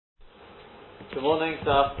Good morning,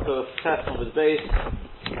 Daf Kuf Tes on the base.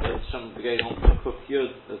 It's going to be going on to Kuf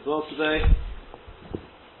Yud as well today.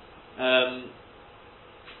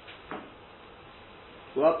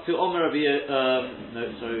 We're up to Omer Rabbi,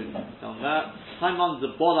 down that. Haiman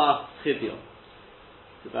Zebola Chivyo.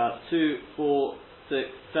 It's about 2, 4, 6,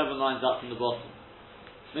 7 lines up from the bottom.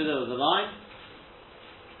 Middle of the line.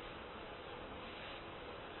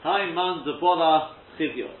 Haiman Zebola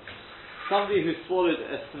Chivyo. Somebody who swallowed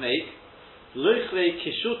a snake, Loichle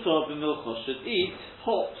Kishuto b'milcho, should eat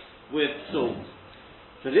hops with salt.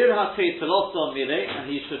 And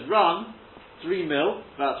he should run 3 mil,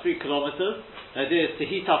 about 3 kilometers. The idea is to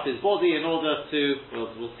heat up his body in order to,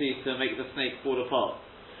 we'll see, to make the snake fall apart.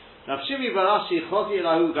 Rav Shimi Barashi Chozi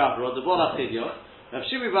Elahu Gabra, the Bola Chivyo. Rav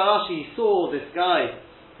Shimi Barashi saw this guy,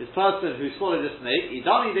 this person who swallowed a snake,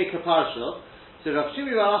 Idani de Kaparsha. So Rav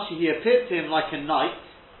Shimi Barashi, he appeared to him like a knight,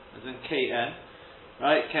 as in K-N,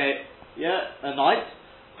 right, a knight,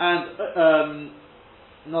 and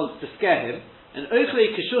no, to scare him. And Ochle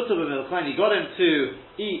Kishuta b'milcho, he got him to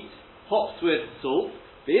eat hops with salt.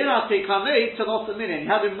 He had him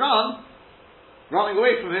running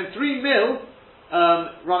away from him 3 mil,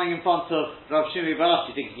 running in front of Rav Shimi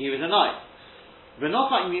Barashi, thinking he was a knight.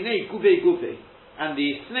 And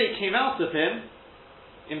the snake came out of him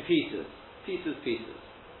in pieces.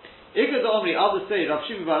 Ikad Omri, others say Rav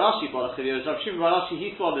Shimi Barashi Rav Shimi Barashi,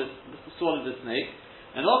 he swallowed the snake,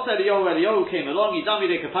 and also Eliyahu came along, he dami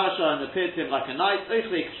de Kaparsha, and appeared to him like a knight.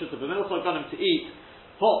 Ochle Kishuta b'milcho, got him to eat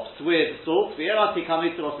hops with salt. V'yerati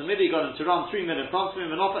kamitros and midi, got him to run 3 mil in front of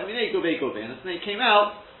him, and the snake came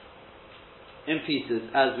out in pieces,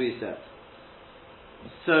 as we said.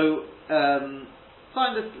 So,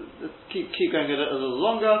 fine, let's keep going a little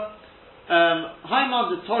longer. Haiman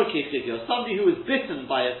the Torki Chivyo, somebody who was bitten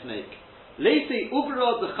by a snake. Leisi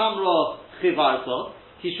Uberod the Chamra Chivarto,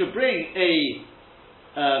 he should bring a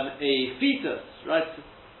fetus, right,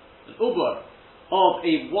 an uber, of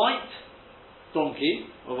a white donkey,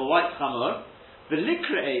 of a white chamor, the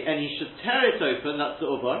likrei, and he should tear it open, that's the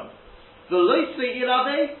uber, the loisli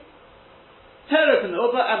ilabe, tear open the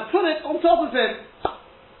uber and put it on top of him.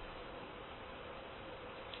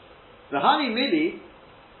 The hani mili,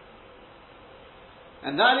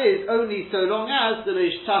 and that is only so long as the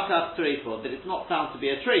leishtakach treifo, that it's not found to be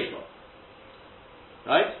a treifo.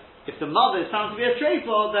 Right? If the mother is found to be a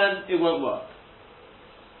treifo, then it won't work.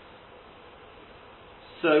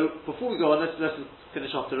 So, before we go on, let's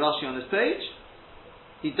finish off the Rashi on this page.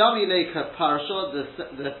 Hidami leika parsha,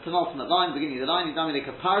 the penultimate line, beginning of the line, Hidami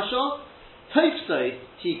leika parsha, Tofsei,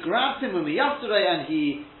 he grabbed him with miyaftere, and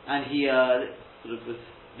he sort of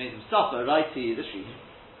made him suffer, right? He literally,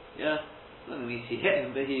 I don't mean he hit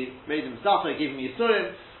him, but he made him suffer, gave him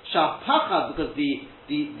yisurim, shapachad, because the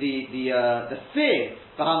fear,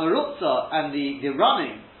 the hamarutza, and the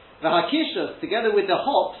running, the hakishas, together with the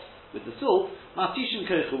hops, with the salt, matishin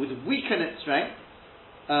koicha, would weaken its strength,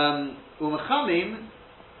 umechamim,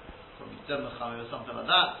 probably demechamim or something like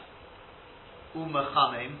that,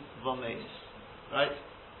 umechamim, vomes, right?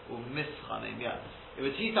 Umischanim, it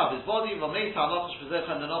would heat up his body, vomes, hanochash b'zech,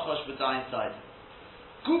 and the nochash would die inside.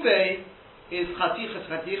 Gube is chatichas,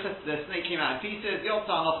 the snake came out in pieces.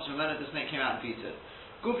 Yotza anochash v'mena, the snake came out in pieces.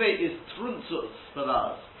 Gube is truntzutz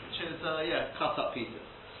balas, which is cut up pieces.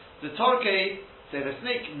 The torke, so the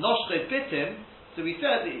snake noshche bit him. So we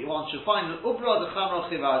said that one should find an ubra the chamra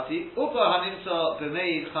chivati, ubra hanimsa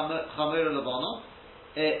b'mei chamer levana,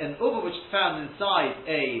 an ubra which is found inside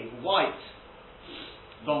a white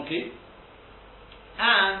donkey,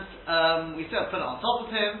 and we said put it on top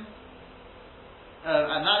of him.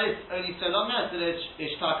 And that is only so long as it is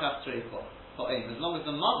ishtakach treifo, as long as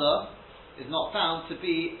the mother is not found to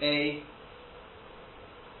be a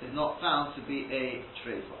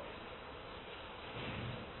treifo.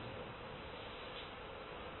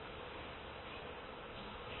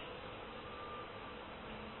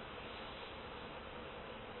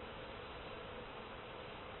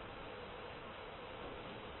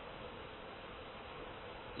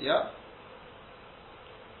 Yeah.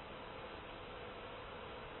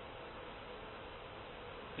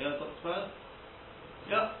 Yeah, Dr. Bird?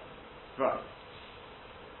 Yeah? Right.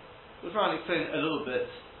 We'll try and explain a little bit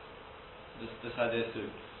this idea too.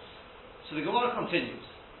 So the Gemara continues.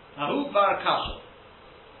 Ahu bar kasha.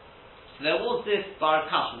 So there was this bar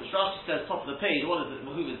kasha, which Rashi says top of the page. What is it?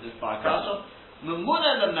 Who is this bar kasha?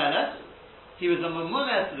 Memuna the Melech. He was a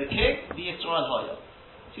memuna to the king, the Yisrael Hoya.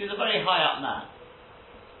 He was a very high up man.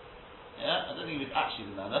 Yeah? I don't think he was actually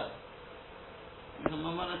the Melech. He was a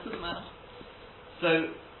memuna to the Melech. So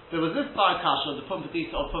there was this bar kasha, the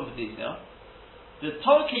Pumbedisa, the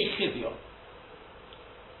Torkei Chivyo.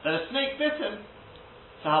 that a snake bit him.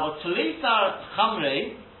 So how about Tulisar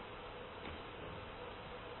Chamrei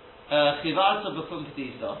Chivarto B'Fum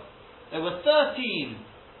Pedisa? There were 13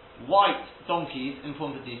 white donkeys in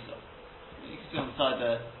Fum Pedisa. You can see on the side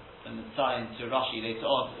there, and the sign to Rashi later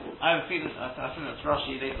on. I have a feeling, I think that's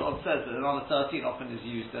Rashi later on says that the number 13 often is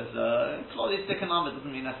used as a clodistic number,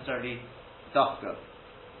 doesn't mean necessarily Dafka.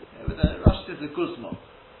 Yeah, but Rashi says a Guzmo.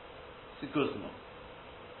 It's a Guzmo.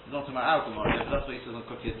 It's not about Algamor, but that's what he says on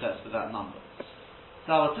Kufiyat Test for that number.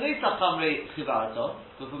 So, today's Sachamre Chivarto,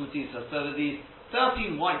 for Pumatisa, so that these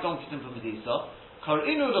 13 white donkeys in Pumatisa,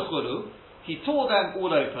 Karinu Lechuru, he tore them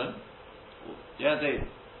all open. Yeah, they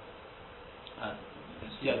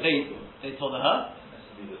tore the her.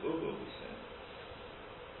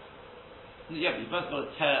 Yeah, but you first got to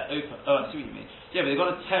tear open. Oh, I see what you mean. Yeah, but they've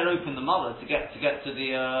got to tear open the mother to get to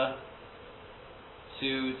the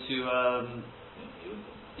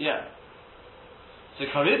yeah. So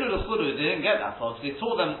Karidu L'Churu, they didn't get that far, so they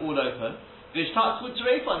tore them all open. Vishtatzchud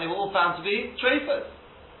Treifa, and they were all found to be treifas.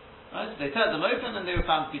 Right? So they tear them open and they were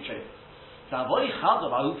found to be treifas. So Avoi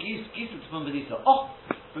Chazal, Ahu Gisut Pumbedisa. Oh,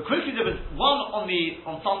 but quickly there was one on the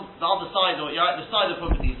other side, or you're at the side of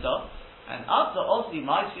Pumbedisa, and after Osli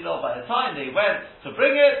Maisilo, by the time they went to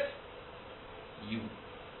bring it, you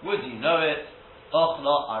know it,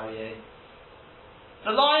 Ochla Aryeh.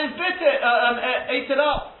 The lion bit it, ate it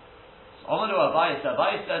up. So Omanu Abayis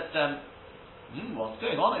said to them, what's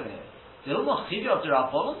going on over here?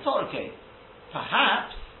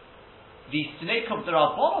 Perhaps the snake of the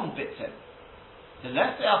Rabbanon bit him. The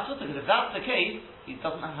less they are because if that's the case, he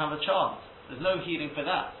doesn't have a chance. There's no healing for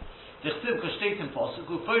that.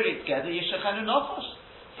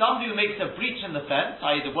 Somebody who makes a breach in the fence,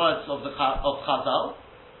 i.e. the words of Chazal, a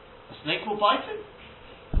snake will bite him.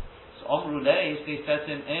 So Omrulei, they said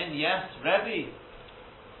to him, yes, Rebbe.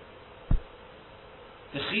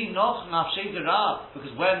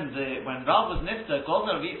 Because when Rav was nifter, God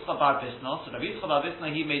Rav Yitzchak bar Bisna, so Rav Yitzchak bar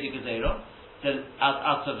Bisna, he made a gezerah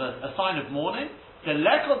out of a sign of mourning. The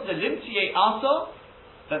lekot the limtiye asa,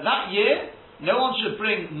 that year no one should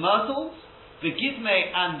bring myrtles, the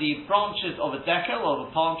gizme and the branches of a dekel or a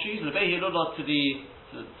palm trees, to the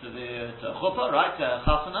chuppah, right, to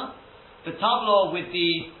chasana. The tabla with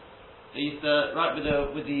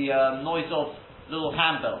the noise of little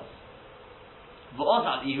handbells.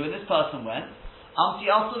 When this person went, and he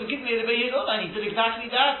did exactly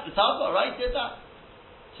that. The Talmud, right, did that.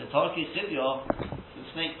 So Tarki Chivyo, the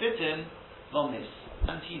snake bit him, vomis,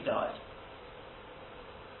 and he died.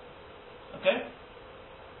 Okay?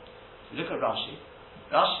 So look at Rashi.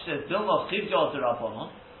 Rashi says, Dilma Chivyo the Rabbanon,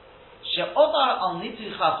 She'odar al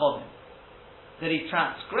Nitri Chachomim, that he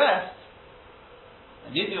transgressed a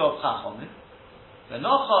Nitri of Chachomim,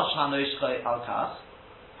 V'nochosh Hanoishchai al Kach,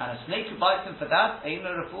 and a snake who bites him for that, ain't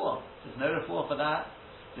no refuah. There's no refuah for that.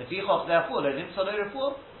 Lefichoch therefore, let him no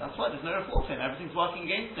refuah. That's why there's no refuah for him. Everything's working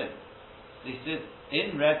against him. They said,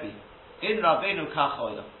 in Rabbeinu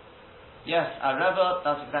Kachoyla. Yes, our Rebbe,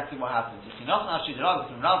 that's exactly what happens. If you're not Nashi the Rav,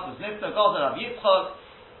 from Rav was Nifta, God Rav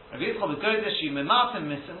Yitzchak was going there, she mematim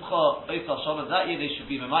misimcha, based on Shabbat, that year they should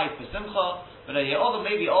be memait misimcha, but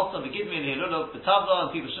maybe also begin me in the Hiluluk, the Tavla,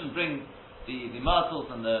 and people shouldn't bring the myrtles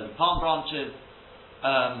and the palm branches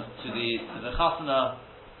to the chasana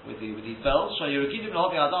with these bells. So you're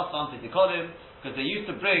because they used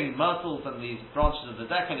to bring myrtles and these branches of the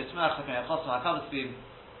dekel.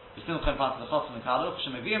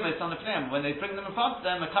 When they bring them in front of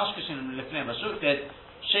them, they'd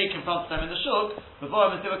shake in front of them in the shuk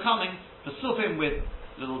before as they were coming, pesufim with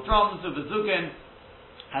little drums of bezugin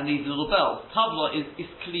and these little bells. Tabla is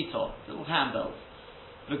klito, little hand bells.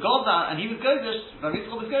 And he would go this. Rav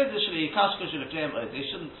Yitzchak was going this. They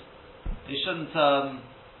shouldn't.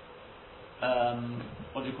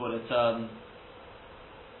 What do you call it?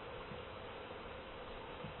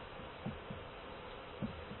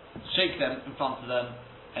 Shake them in front of them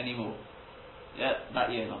anymore. Yeah, that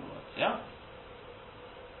year, in other words. Yeah.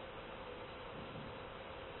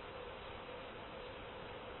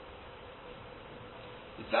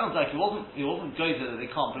 It sounds like he wasn't going to that they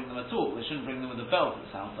can't bring them at all. They shouldn't bring them with the bells. It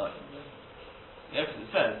sounds like. Yeah, because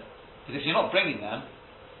it says. But if you're not bringing them,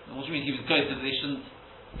 then what do you mean he was going to that they shouldn't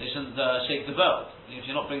shake the bells? If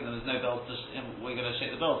you're not bringing them, there's no bells. We're going to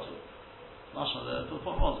shake the bells to. The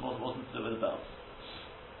point wasn't to do with the bells.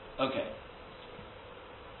 Okay.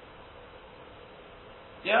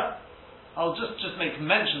 Yeah, I'll just make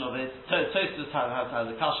mention of it. Tosfos has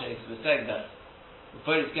a kasha was saying that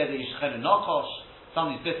before it's together Yishchenu Nachosh.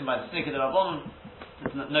 Somebody's bitten by the snake of the Rabbanon,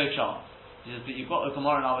 there's no chance. But you've got the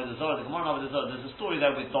Gemara in Avodah Zarah. The Gemara in Avodah Zarah, there's a story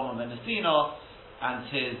there with Doma ben Nesina and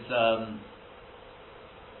his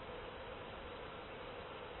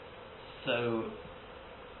So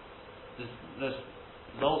there's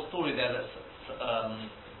the whole story there that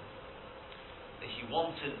he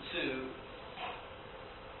wanted to.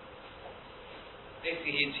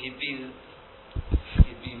 Basically, he'd been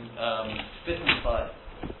bitten by.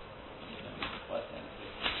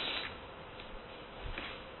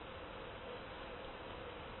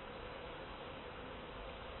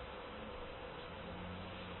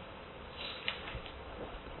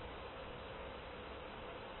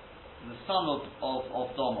 The son of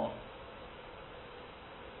Domo.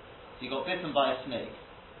 So he got bitten by a snake.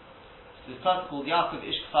 So this person called Yaakov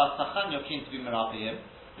Ish Kfar Sachanyo came to be Merapim.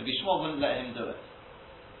 Rabbi Shmuel wouldn't let him do it.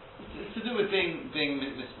 It's to do with being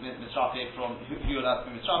Misrapi from who you're allowed to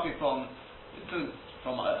be Misrapi from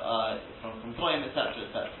Goyim, etc.,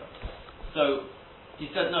 etc. So he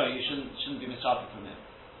said no, you shouldn't be Misrapi from him.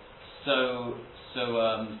 So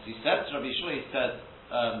he said to Rabbi Shmuel,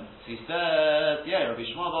 yeah, Rabbi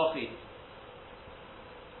Shmuel Bachi.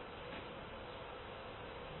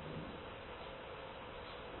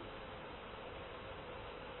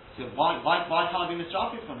 So why can't I be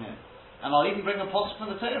Misrapi from him? And I'll even bring a posuk from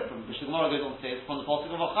the Torah from which the Gemara goes on to say it's from the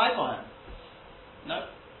posuk of Achai for him. No,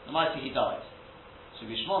 the mighty he died. So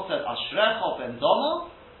Rabbi Shmuel said Ashrecha ben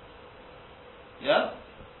Domo. Yeah,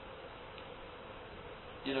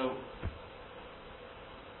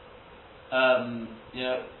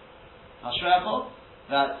 Ashrecha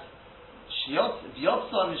that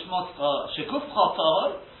V'yotza nishmatcha shekufcha tahor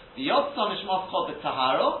V'yotza nishmatcha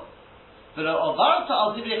betaharo V'lo avarta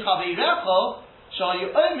al divrei chaveirecha Shayu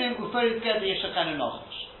omrim uferit ged yeshachenu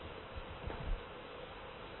nachash.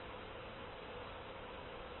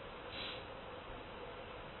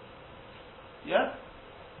 Yeah?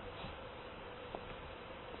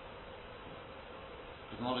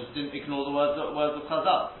 Because knowledge didn't ignore the words of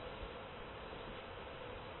Chazal.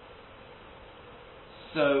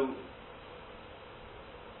 So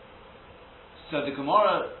the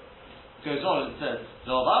Gemara goes on and says,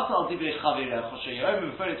 "Zo'avata al divrei chaveirecha shayu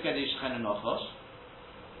omrim uferit ged yeshachenu nachash."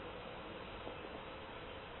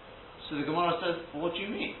 So the Gemara says, well, what do you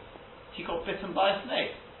mean? He got bitten by a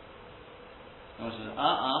snake. The Gemara says,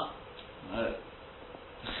 no.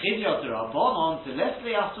 Chidiyot Rabbanon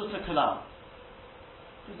Zelesli Asuta Kalam.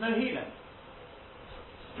 There's no healing.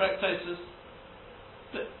 Practices,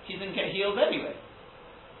 but he didn't get healed anyway.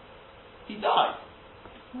 He died.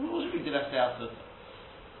 What should we do? Zelesli Asuta.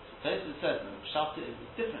 Tosfos says, no, Pshat is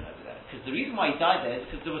different over there. Because the reason why he died there is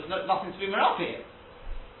because there was nothing to be merapi here.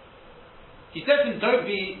 He said to him, don't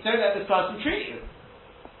let this person treat you.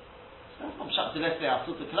 So that's not Pshat Zelesli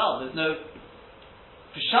Asuta Kalam. There's no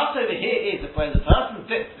Pshat over here is that when the person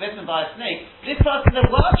is bitten by a snake, this person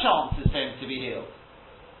there were chances for him to be healed.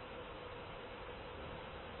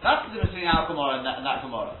 That's the difference between our Gemara and that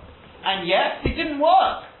Gemara. And yes, it didn't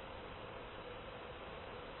work.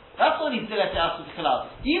 That's what he's Zelesli Asuta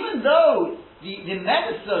Kalam. Even though the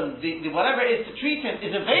medicine, the whatever it is to treat him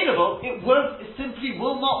is available, it simply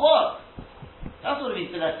will not work. That's what it means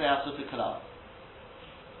Zelesli Asuta Kalam.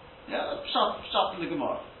 Yeah, that's Pshat in the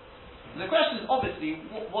Gemara. And the question is, obviously,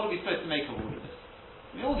 what are we supposed to make of all of this?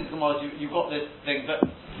 I mean, all these Gemaras, you've got this thing, but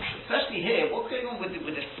especially here, what's going on with the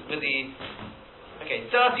okay,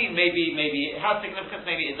 13 maybe it has significance,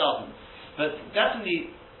 maybe it doesn't. But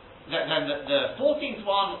definitely, then the 14th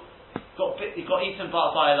one got eaten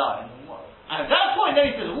by a lion. And at that point,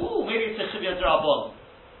 then he says, ooh, maybe it's a Chivya Drabon.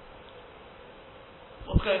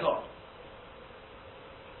 What's going on?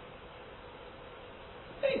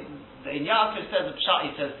 In Yaakov says, the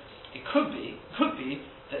Pshat, he says, it could be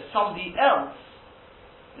that somebody else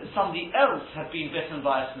had been bitten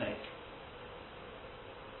by a snake.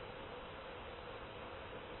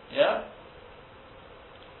 Yeah?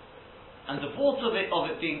 And the fault of it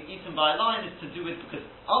being eaten by a lion is to do with, because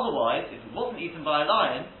otherwise, if it wasn't eaten by a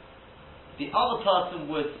lion, the other person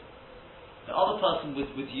would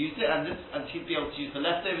use it, and he'd be able to use the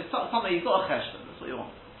leftovers. Something, he's got a cheshbon, that's what you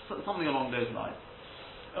want. Something along those lines.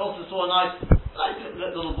 I also saw a nice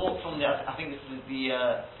little walk from there. I think this is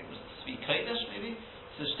I think it was the Tzvi Kodesh maybe.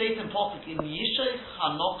 So state in Pasuk in Yishay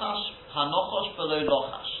Hanochash below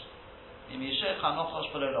Lochash. In Yishay Hanochash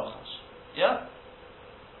below Lochash. Yeah.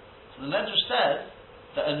 So the Medrash says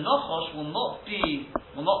that a Nochash will not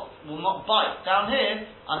bite down here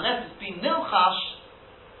unless it's been Nilchash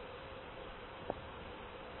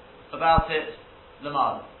about it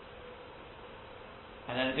Lamala.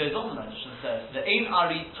 And then it goes on the Medrash and says, the Ein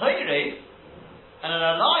Ari Toirev, and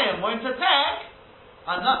a lion won't attack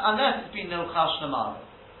unless it's been Nilchash Namar.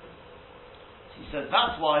 So he says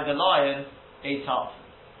that's why the lion ate up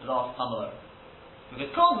the last time alone.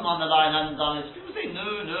 Because Kolman, the lion hadn't done it, people say,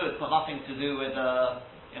 no, it's got nothing to do with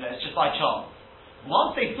it's just by chance.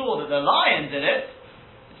 Once they saw that the lion did it,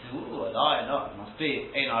 they said, ooh, a lion, no, it must be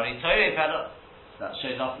Ein Ari Torei Pella. That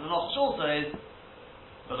shows us the Nochash also is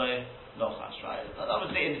below Nochash, right? That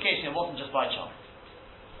was the indication it wasn't just by chance.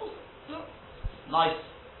 A nice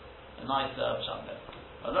pshat there.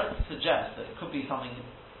 I'd like to suggest that it could be something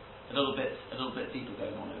a little bit deeper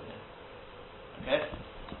going on over here. Okay?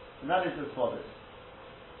 And that is as follows.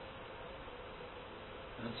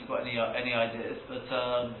 Unless you've got any ideas, but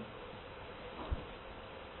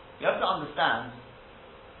you have to understand.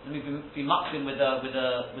 Let me be muxing with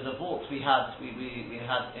a vault we had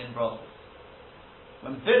in Brussels.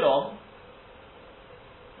 When Bilam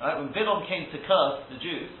came to curse the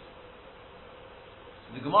Jews,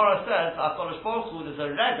 the Gemara says, HaKadosh Baruch Hu, there's a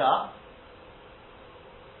rega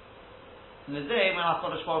in the day when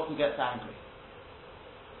HaKadosh Baruch Hu gets angry.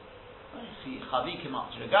 Chavi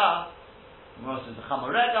Kimat Rega, the Gemara says, the Chama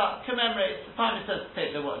Rega, commemorates the time it says to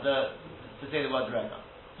say the word Rega.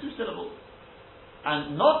 2 syllables.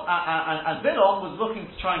 And Bilam was looking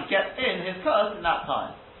to try and get in his curse in that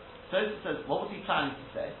time. So it says, what was he planning to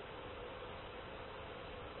say?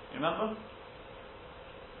 You remember?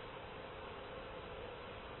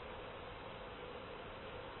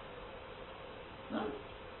 No.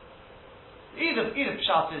 Either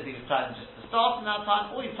Pshat is he was planning just to start in that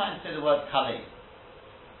time, or he's trying to say the word Kaleh.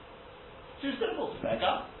 2 syllables,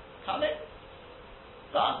 Rega, Kaleh.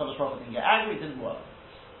 But HaKadosh Baruch Hu didn't get angry, it didn't work.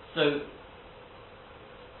 So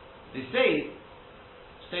they say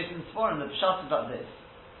in Sforim, the Pshat is like this.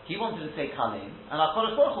 He wanted to say Kalim, and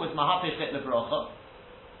HaKadosh Baruch Hu is Mahapech et Lebrocha,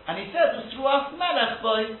 and he said it was Ruach Melech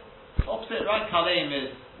by opposite, right? Kalim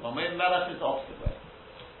is one way, Melech is the opposite way.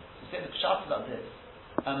 So say the Pshat is like this.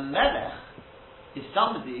 A Melech is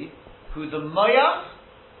somebody who the Moyach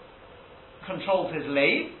controls his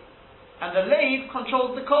Leiv, and the Leiv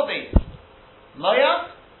controls the Kobi. Moyach,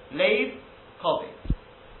 Leiv, Kobi.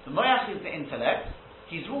 The Moyach is the intellect.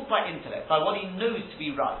 He's ruled by intellect, by what he knows to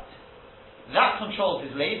be right. That controls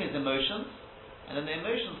his Leiv, his emotions, and then the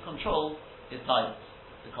emotions control his Taivos,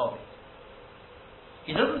 the Kobi.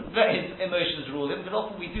 He doesn't let his emotions rule him, because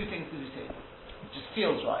often we do things because we say it just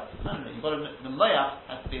feels right. No, you've got to, the Moyach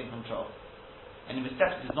has to be in control. And he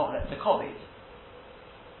definitely does not let the Kobi.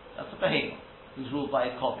 That's the behemoth, who's ruled by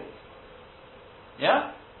his Kobi.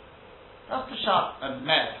 Yeah? That's the Pshat and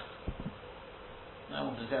Melech. I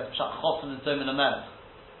want to say that's Pshat Chosin and Zomin HaMelech.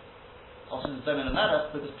 Chosin and Zomin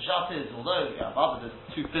HaMelech, because Pshat is, although there's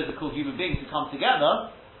 2 physical human beings who come together,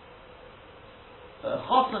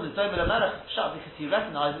 Chosin and Zomin HaMelech, Pshat, because he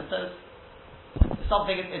recognizes there's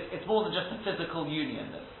something, it's more than just a physical union.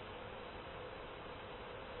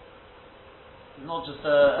 It's not just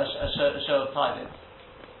a show of tithing.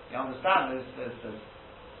 You understand? There's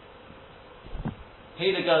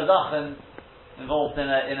Hila Gozachen involved in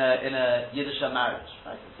a Yiddish marriage,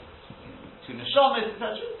 right? 2 neshamas,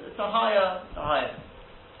 etc. It's a higher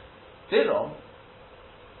thing.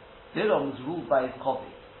 Bilam was ruled by his Kobi.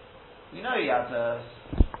 You know he had a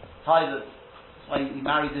tie that's why he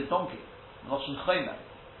married his donkey. Loshen Chomer.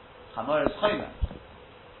 Chamor is Chomer.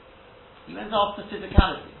 He went after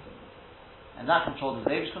physicality. And that controlled his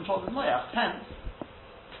age, controlled his moyach. Hence,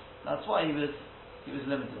 that's why he was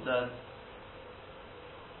limited.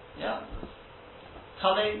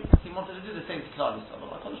 Kalei, he wanted to do the same to Klal Yisrael.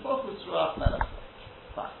 HaKadosh Baruch Hu was Ruach Melech.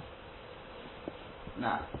 Fine.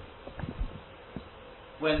 Now,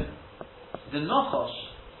 when the Nochash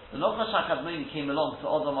HaKadmoni came along to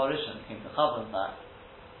Odom HaRishon, came to Chava back.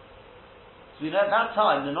 So we know at that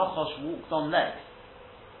time the Nochash walked on legs.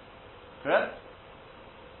 Correct?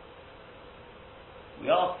 We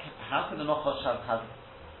ask, how could the Nochash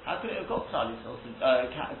how could it have got Klal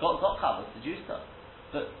Yisrael, got Chava to do stuff?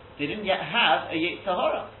 But they didn't yet have a Yetzer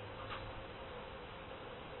Hara.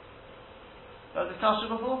 That was discussed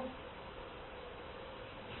before.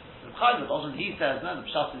 The Chaim of Oshan, he says, no, the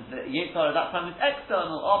Pshat is that Yetzer Hara at that time was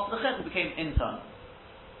external, after the Chet it became internal.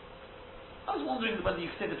 I was wondering whether you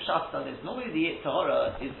could say the Pshat on this. Normally the Yetzer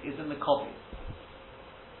Hara is in the Kobi.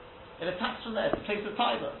 It attacks from there, it's a place of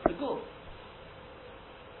Taiva, the good.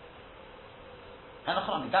 And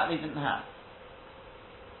that they didn't have.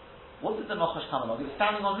 What did the Nochash come along? It was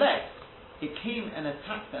standing on legs. It came and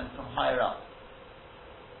attacked them from higher up.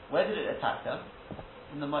 Where did it attack them?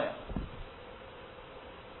 In the Moyach.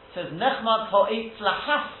 It says, Nechmad ha'etz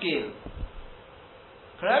lahaskil.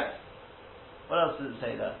 Correct? What else does it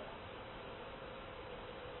say there?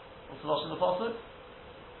 What's the loss in the pasuk?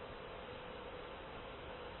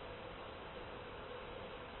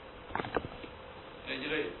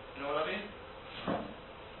 You know what I mean?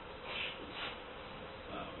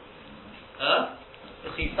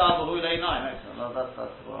 chisav v'hu le'inayim. Excellent. Well,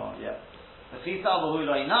 that's well, yeah. The chisav v'hu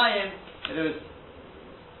le'inayim. It was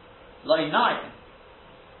le'inayim.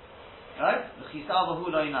 Right? The chisav v'hu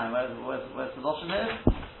le'inayim. Where's the lashon here?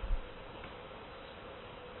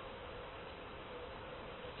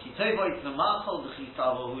 Kiteva it's l'machal. The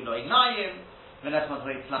chisav v'hu le'inayim. V'nechmat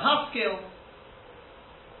v'etz lahaskil.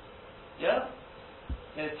 Yeah?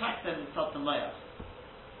 They attack them in Tzat Mayach.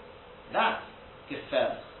 That's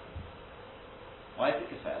Gefer. Why is it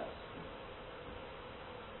Gefer?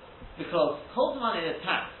 Because Kolzman it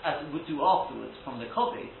attacks as it would do afterwards from the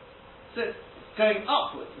Kovi. So it's going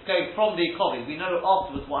upwards. It's going from the Kovi. We know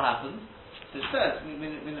afterwards what happens. So it says,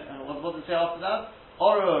 what does it say after that?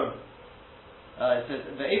 Orur. It says,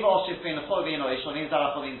 the Eva Oshif bein Chovi and Oish, Onim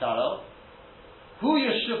Zara Chovi Zara. Hu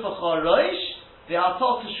Yeshuf Achorosh, the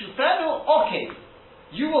Atok Shufenu, okay.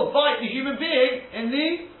 You will bite the human being in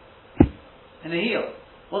the heel.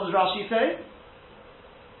 What does Rashi say?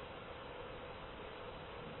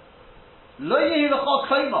 Lo yehi l'chol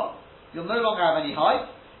chayma. You'll no longer have any height.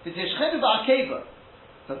 V'tishchenu v'akeva.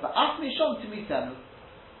 But ba'af mishon timitenu.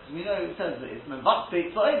 Because we know it says that it's menvach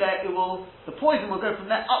beit there. The poison will go from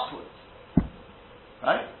there upwards.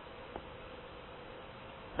 Right?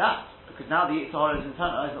 That's because now the Yitzhahara is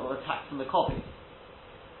internalized. It will attack from the copy,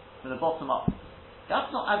 from the bottom up.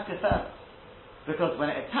 That's not as Gefer. Because when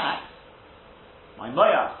it attacks, my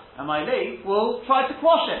moyach and my leaf will try to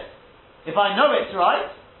quash it. If I know it's right,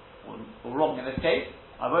 or wrong in this case,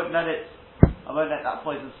 I won't let that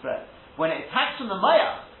poison spread. When it attacks from the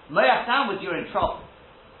moyach downwards, you're in trouble.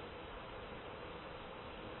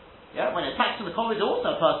 Yeah, when it attacks from the convent,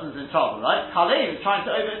 also a person's in trouble, right? Kalev is trying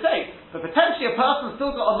to overtake, but potentially a person's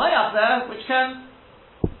still got a moyach there, which can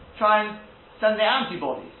try and send the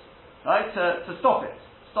antibodies, right, to stop it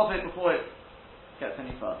before it gets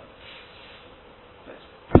any further.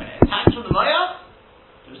 But when it attacks from the moyach,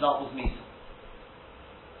 the result was misa.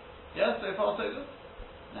 Yeah, so far so good.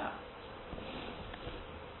 Now,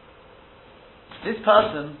 this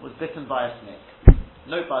person was bitten by a snake.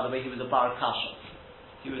 Note, by the way, he was a bar kasha.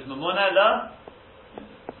 He was Mamunah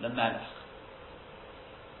the Melech.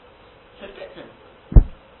 So bitten.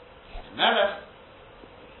 He's a Melech.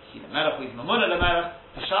 He's a Melech who is Mamunah the Melech.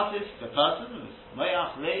 The Shatis, the person who is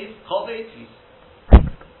Moyach, Leiv, Kovet.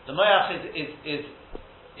 The Moyach is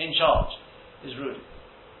in charge, is ruling.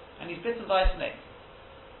 And he's bitten by a snake.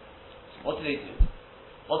 So what do they do?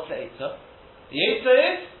 What's the Eitzah? The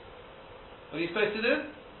Eitzah is, what are you supposed to do?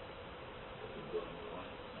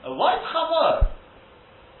 A white chamor.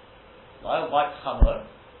 Why a white chamor?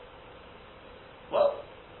 Well,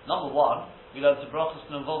 number one, we learned to brachos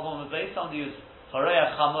to involve on the base. Somebody who's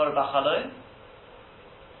Hareya chamor b'chalon,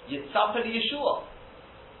 Yitzapel Yeshua.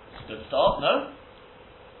 It's a good start, no?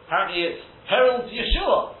 Apparently it's heralds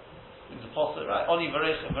Yeshua. It's a possible, right? Only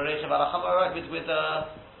Varech al chamor, right? With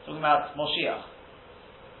talking about Moshiach.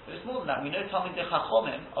 But it's more than that. We know Talmidei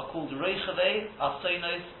Chachomim are called Reichavei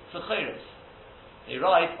Asenos Tzecheres. They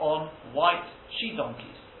ride on white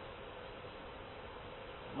she-donkeys.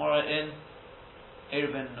 More in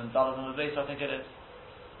Eruvin and Dalad on the base, I think it is.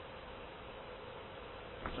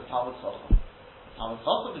 It's a Talmud Chacham. Talmud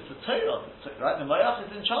Chacham is the Torah, right? The Moyach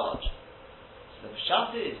is in charge. So the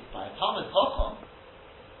Pshat is, by a Talmud Chacham,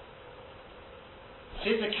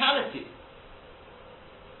 physicality.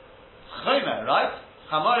 Chomer, right?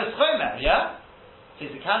 Chamor is Chomer, yeah?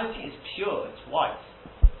 Physicality is pure, it's white.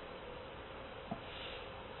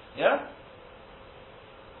 Yeah?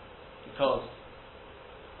 Because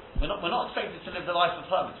we're not expected to live the life of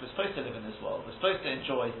hermits. We're supposed to live in this world. We're supposed to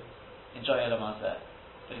enjoy Elam Hazeh.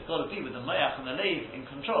 But it's got to be with the Moyach and the Leiv in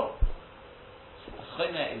control. So the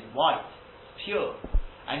Chomer is white, it's pure.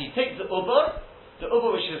 And you take the Uber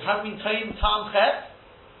which has been trained Tam Chet,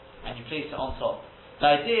 and you place it on top. The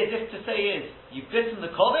idea is if to say is, you've bitten the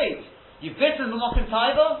Kovet, you've bitten the Mokim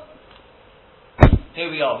Taiba, here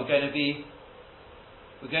we are, we're going to be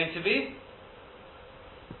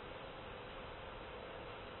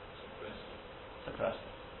suppressed.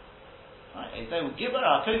 Right, they will give her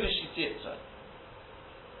our Kovish Yitzhak.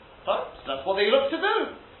 But that's what they look to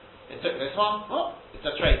do. They took this one, it's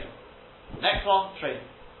a traitor. Next one, traitor.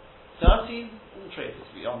 13, all traitors,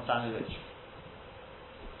 we understand it.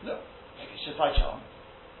 No, maybe it's just by chance.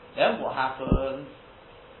 Then what happens?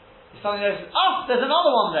 If somebody notices, there's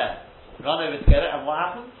another one there. Run over to get it, and what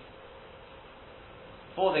happens?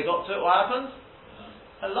 Before they got to it, what happens?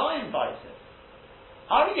 A lion bites it.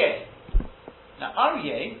 Aryeh. Now,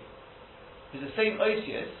 Aryeh is the same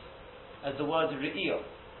osius as the word Re'iyah.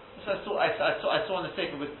 So I saw in the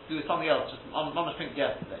statement with something else, just on Mamash Pink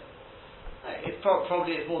yesterday. It's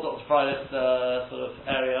probably more Dr. Freilich sort of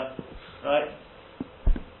area, right?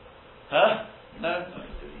 Huh? No.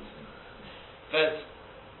 But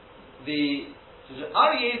the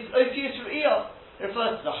Aryeh is Otius Re'iyah. It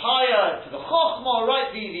refers to the higher, to the Chochmah,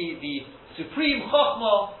 right? The supreme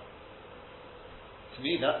Chochmah. To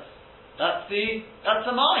me, that's the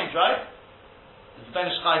mind, right? As the Ben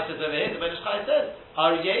Ish Chai says over here, the Ben Ish Chai says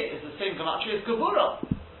Aryeh is the same gematria as Gevurah.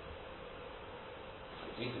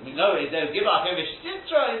 We know it. They'll give up over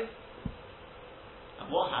Shtitzroi.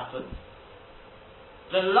 And what happened?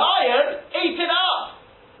 The lion ate it up.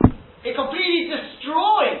 It completely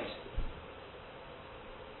destroyed.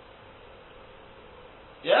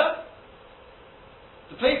 Yeah?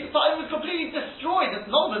 The place of time was completely destroyed. It's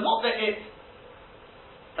not that it,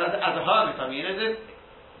 as a hermit, I mean, it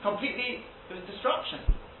was destruction.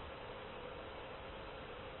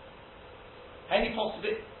 Any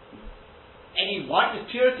possibility, any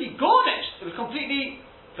whiteness, purity, garnished. It was completely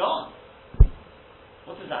gone.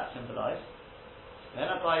 What does that symbolize? Then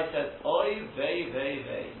Abai says, "Oy vey vey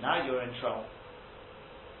vey." Now you're in trouble,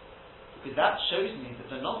 because that shows me that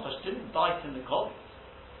the Nochash didn't bite in the covet.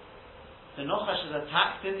 The Nochash is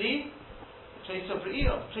attacked in the place of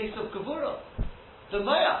Re'iyah, the place of Gevurah, the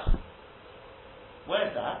Mayach.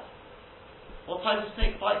 Where's that? What type of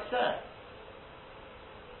snake bites there?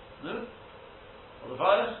 No? Or the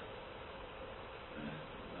Vayach?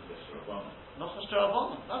 Nochash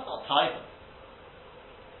D'Rabbanan. That's not Taiva.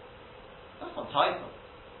 That's not Taiva.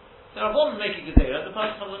 The Rabbanan make a Gezerah. The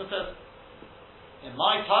person comes in and says, in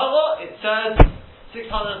my Torah it says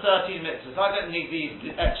 613 mitzvahs. I don't need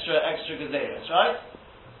these extra Gezerahs, right?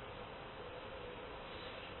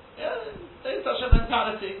 Yeah, there's such a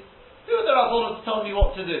mentality. Who are the Rabbanan to tell me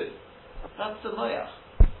what to do? That's the Mayach.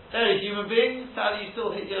 They're a human being. Sadly, you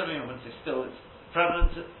still hit your movement. It's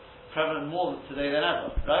prevalent more today than ever,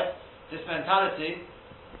 right? This mentality.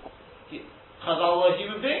 Chazal were a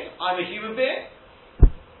human being, I'm a human being.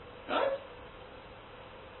 Right?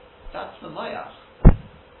 That's the Mayach.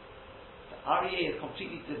 The Aryeh has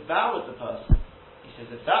completely devoured the person. He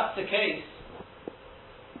says, if that's the case,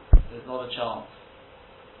 there's not a chance.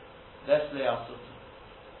 There's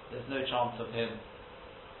no chance of him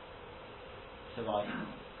surviving.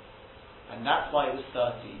 And that's why it was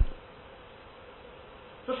 13.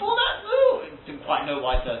 Before that, no, didn't quite know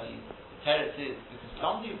why 13. The teretz is because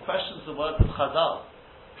somebody who questions the words of Chazal,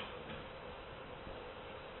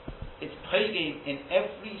 it's pregame in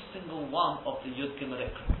every single one of the Yud Gimel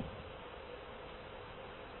Ikra.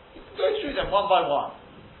 You can go through them one by one.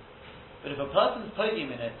 But if a person's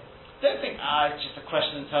pregame in it, don't think, it's just a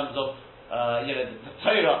question in terms of, the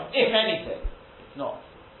Torah, if anything. It's not.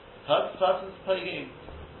 The person's pregame,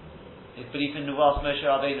 his belief in Nuvas Moshe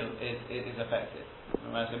Rabbeinu is affected.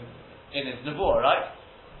 Remember him in his Nevuah, right?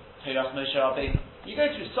 Torah Moshe Rabbeinu. You go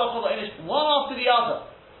through Sochel Inish one after the other.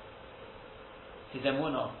 His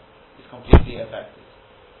emunah is completely affected.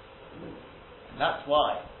 And that's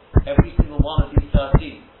why every single one of these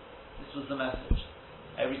 13, this was the message.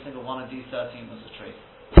 Every single one of these 13 was a truth.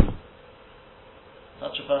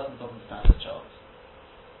 Such a person doesn't stand a chance.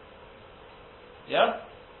 Yeah?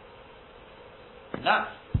 And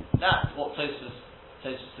that's what Tosfos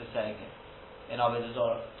is saying here in Avodah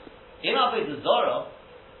Zarah. In Avodah Zarah,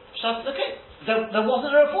 okay, there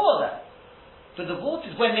wasn't a refuah there. But the vault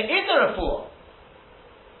is when there is a refuah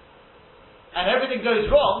and everything goes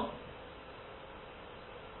wrong,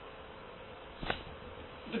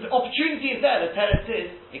 the opportunity is there. The teretz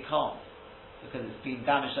is it can't, because it's been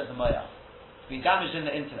damaged at the mayach. It's been damaged in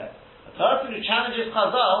the intellect. A person who challenges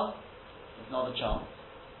Chazal, there's not a chance.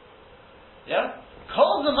 Yeah?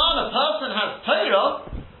 Kol zaman a person has Torah,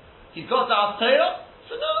 he's got the Torah,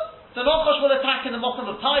 so no. The Nochash will attack in the bottom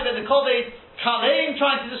of Taiva, the Kovet, Kaleim,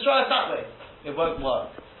 trying to destroy us that way. It won't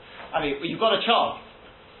work. I mean, you've got a chance.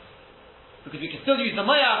 Because we can still use the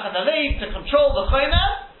Mayach and the Leib to control the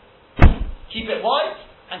Chomer, keep it white,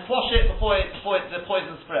 and quash it before the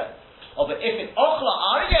poison spreads. Oh, but if it's Ochla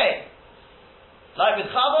Aryeh, like with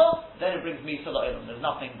Chabal, then it brings Misa La'ilam. There's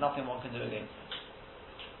nothing one can do against it.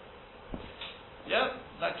 Yeah?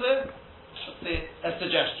 Is that clear? That's a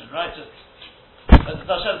suggestion, right? Just as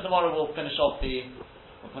Hashem, tomorrow we'll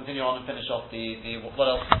continue on and finish off the what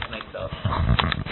else makes up.